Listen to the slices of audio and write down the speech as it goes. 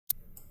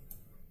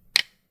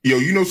Yo,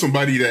 you know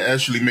somebody that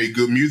actually make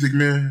good music,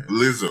 man?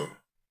 Lizzo.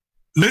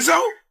 Lizzo?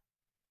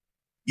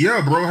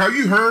 Yeah, bro. Have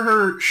you heard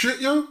her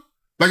shit, yo?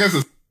 Like I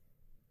said.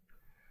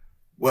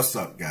 What's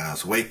up,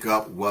 guys? Wake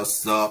up.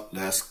 What's up?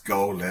 Let's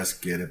go. Let's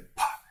get it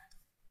popping.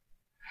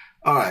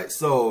 All right.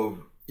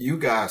 So you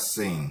guys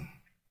seen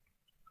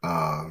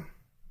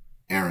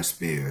Aries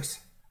Spears,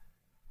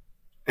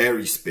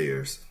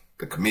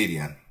 the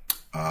comedian,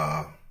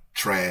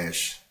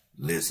 trash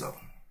Lizzo.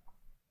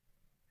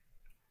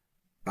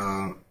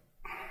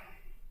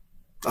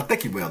 I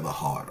think he went a little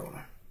hard on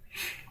her.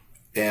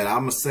 And I'm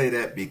going to say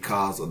that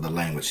because of the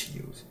language he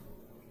used.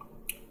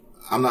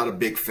 I'm not a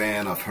big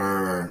fan of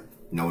her,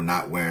 you know,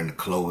 not wearing the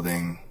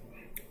clothing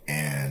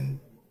and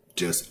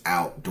just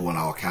out doing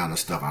all kind of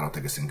stuff. I don't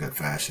think it's in good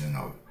fashion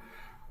or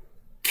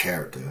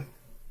character.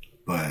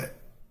 But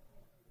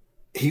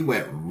he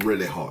went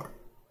really hard.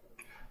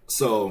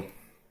 So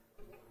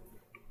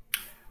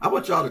I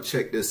want y'all to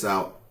check this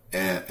out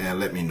and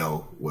let me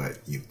know what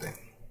you think.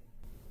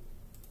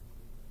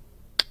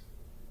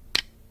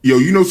 Yo,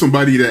 you know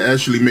somebody that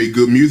actually make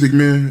good music,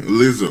 man?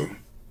 Lizzo.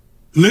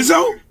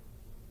 Lizzo?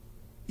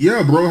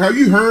 Yeah, bro. Have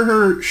you heard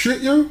her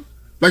shit, yo?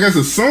 Like as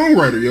a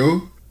songwriter,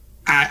 yo.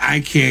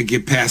 I can't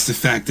get past the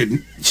fact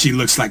that she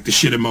looks like the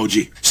shit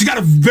emoji. She got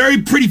a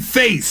very pretty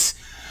face,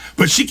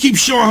 but she keeps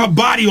showing her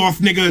body off,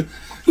 nigga.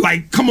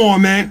 Like, come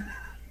on, man.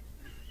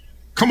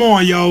 Come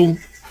on, yo.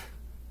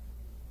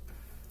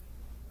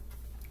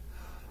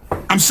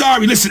 I'm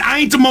sorry. Listen, I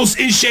ain't the most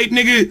in shape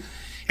nigga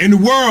in the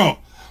world.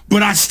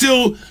 But I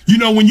still, you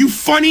know, when you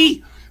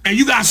funny and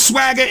you got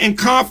swagger and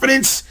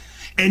confidence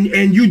and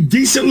you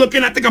decent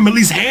looking, I think I'm at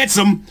least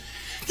handsome,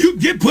 you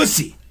get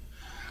pussy.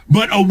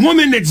 But a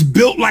woman that's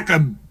built like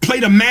a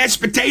plate of mashed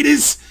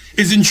potatoes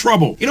is in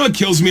trouble. You know what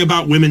kills me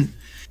about women?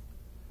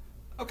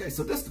 Okay,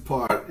 so this is the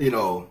part, you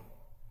know,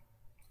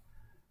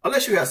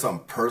 unless you have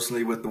something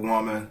personally with the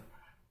woman,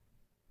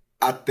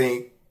 I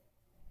think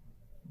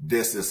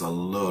this is a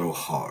little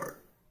hard.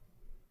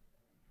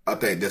 I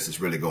think this is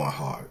really going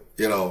hard,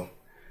 you know.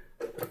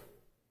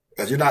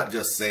 Because you're not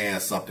just saying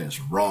something's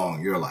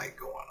wrong, you're like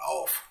going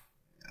off.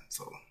 And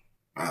so,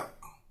 I don't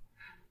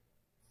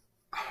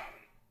know.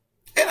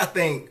 And I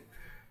think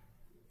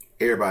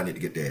everybody need to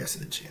get their ass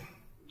in the gym,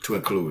 to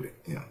include it,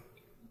 you know.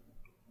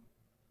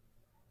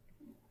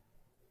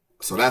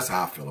 So that's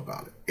how I feel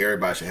about it.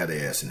 Everybody should have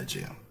their ass in the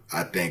gym.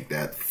 I think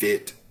that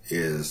fit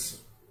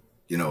is,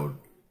 you know,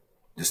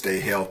 to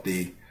stay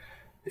healthy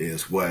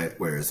is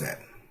where it's at.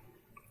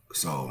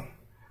 So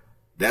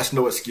that's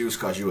no excuse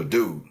because you're a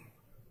dude.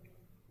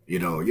 You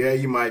know, yeah,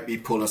 you might be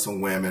pulling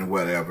some women,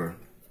 whatever.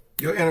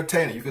 You're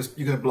entertaining.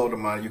 You can blow the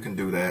money. You can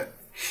do that.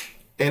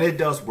 And it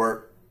does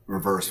work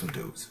reverse for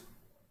dudes.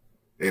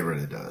 It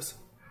really does.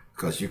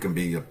 Because you can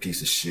be a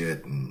piece of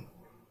shit and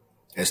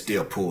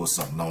still pull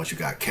something as long as you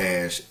got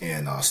cash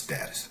and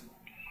status.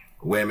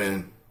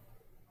 Women,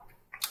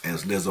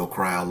 as Lizzo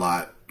cry a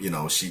lot, you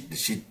know, she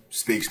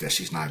speaks that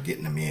she's not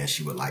getting the men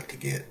she would like to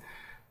get.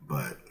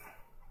 But,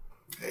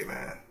 hey,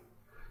 man,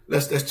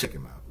 let's check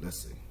him out. Let's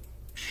see.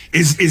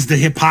 Is the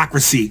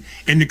hypocrisy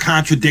and the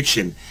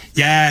contradiction.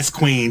 Yes,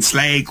 queen,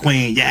 slay,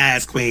 queen.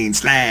 Yes, queen,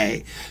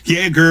 slay.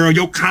 Yeah, girl,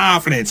 your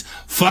confidence.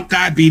 Fuck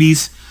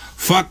diabetes.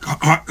 Fuck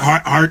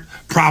heart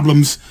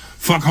problems.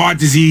 Fuck heart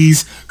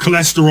disease,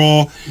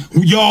 cholesterol.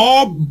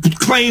 Y'all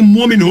claim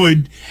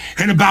womanhood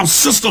and about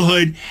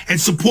sisterhood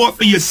and support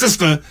for your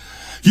sister,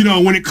 you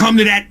know, when it come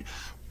to that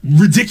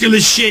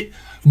ridiculous shit.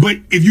 But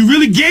if you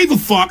really gave a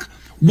fuck,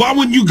 why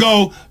wouldn't you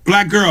go,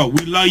 black girl,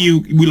 we love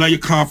you. We love your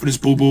confidence,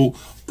 boo-boo.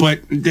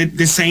 But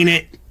this ain't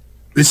it.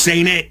 This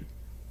ain't it.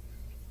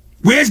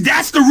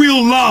 That's the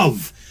real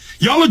love.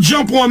 Y'all will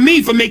jump on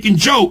me for making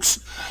jokes,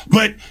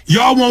 but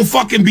y'all won't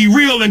fucking be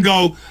real and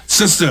go,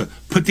 sister,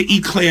 put the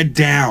eclair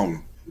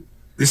down.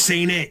 This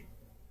ain't it.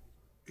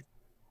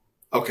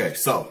 Okay,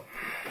 so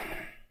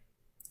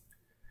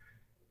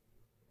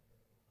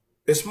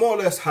it's more or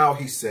less how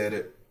he said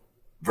it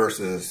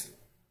versus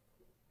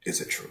is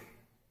it true?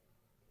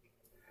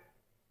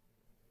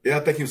 Yeah, I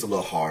think he was a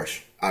little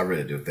harsh. I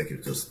really do think he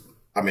was just,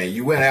 I mean,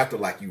 you went after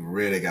like you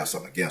really got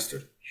something against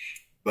her.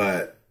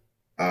 But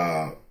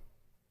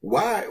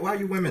why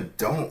you women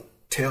don't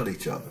tell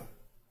each other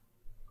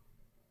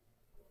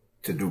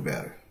to do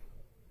better?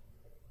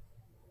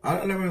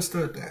 I never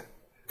understood that.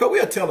 But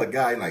we'll tell a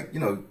guy like, you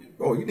know,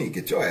 oh, you need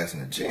to get your ass in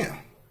the gym.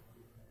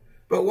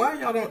 But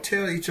why y'all don't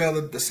tell each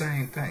other the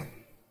same thing?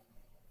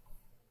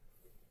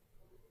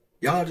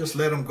 Y'all just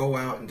let them go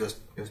out and just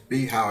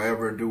be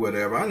however, do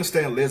whatever. I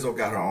understand Lizzo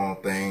got her own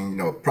thing. You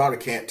know, probably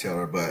can't tell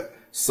her, but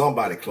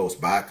somebody close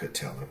by could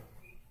tell her.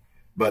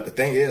 But the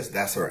thing is,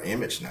 that's her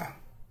image now.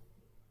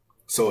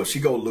 So if she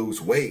go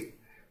lose weight,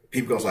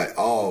 people goes like,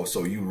 oh,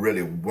 so you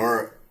really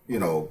weren't, you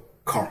know,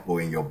 comfortable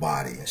in your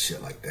body and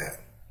shit like that.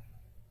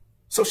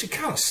 So she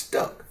kind of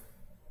stuck.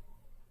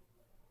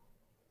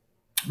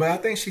 But I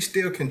think she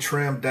still can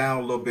trim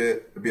down a little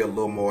bit to be a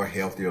little more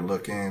healthier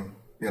looking,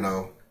 you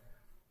know.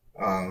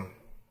 I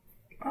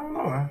don't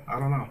know, man. I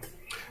don't know.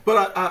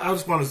 But I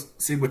just want to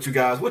see what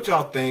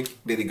y'all think.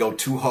 Did he go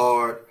too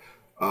hard?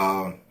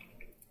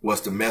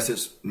 Was the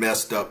message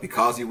messed up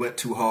because he went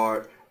too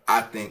hard?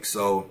 I think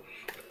so.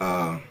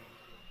 I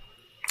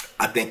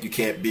think you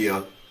can't be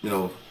a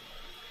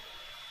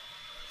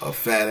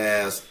fat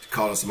ass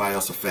calling somebody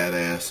else a fat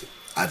ass.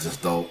 I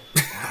just don't.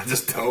 I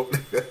just don't.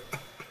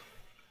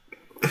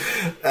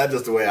 That's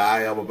just the way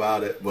I am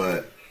about it.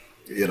 But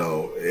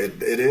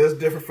it is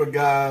different for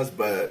guys.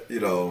 But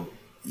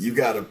you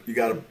gotta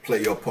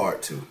play your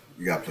part too.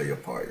 You gotta play your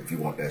part if you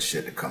want that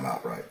shit to come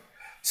out right.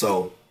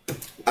 So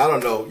I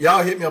don't know.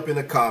 Y'all hit me up in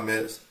the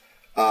comments.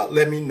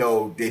 Let me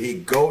know, did he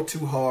go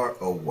too hard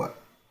or what?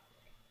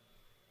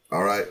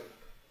 All right.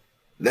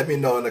 Let me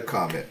know in the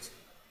comments.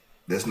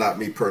 That's not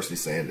me personally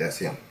saying that's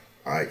him.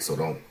 All right. So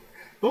don't.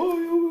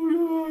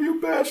 Oh,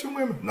 you bashing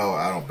women? No,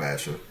 I don't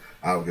bash her.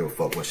 I don't give a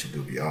fuck what she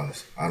do. Be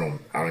honest. I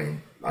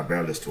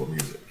barely listen to her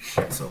music.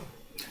 So,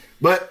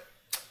 but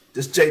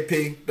this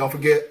JP. Don't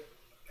forget,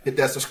 hit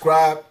that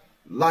subscribe,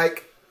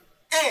 like,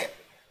 and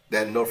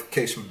that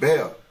notification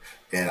bell.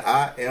 And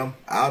I am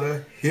out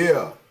of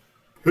here.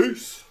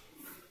 Peace.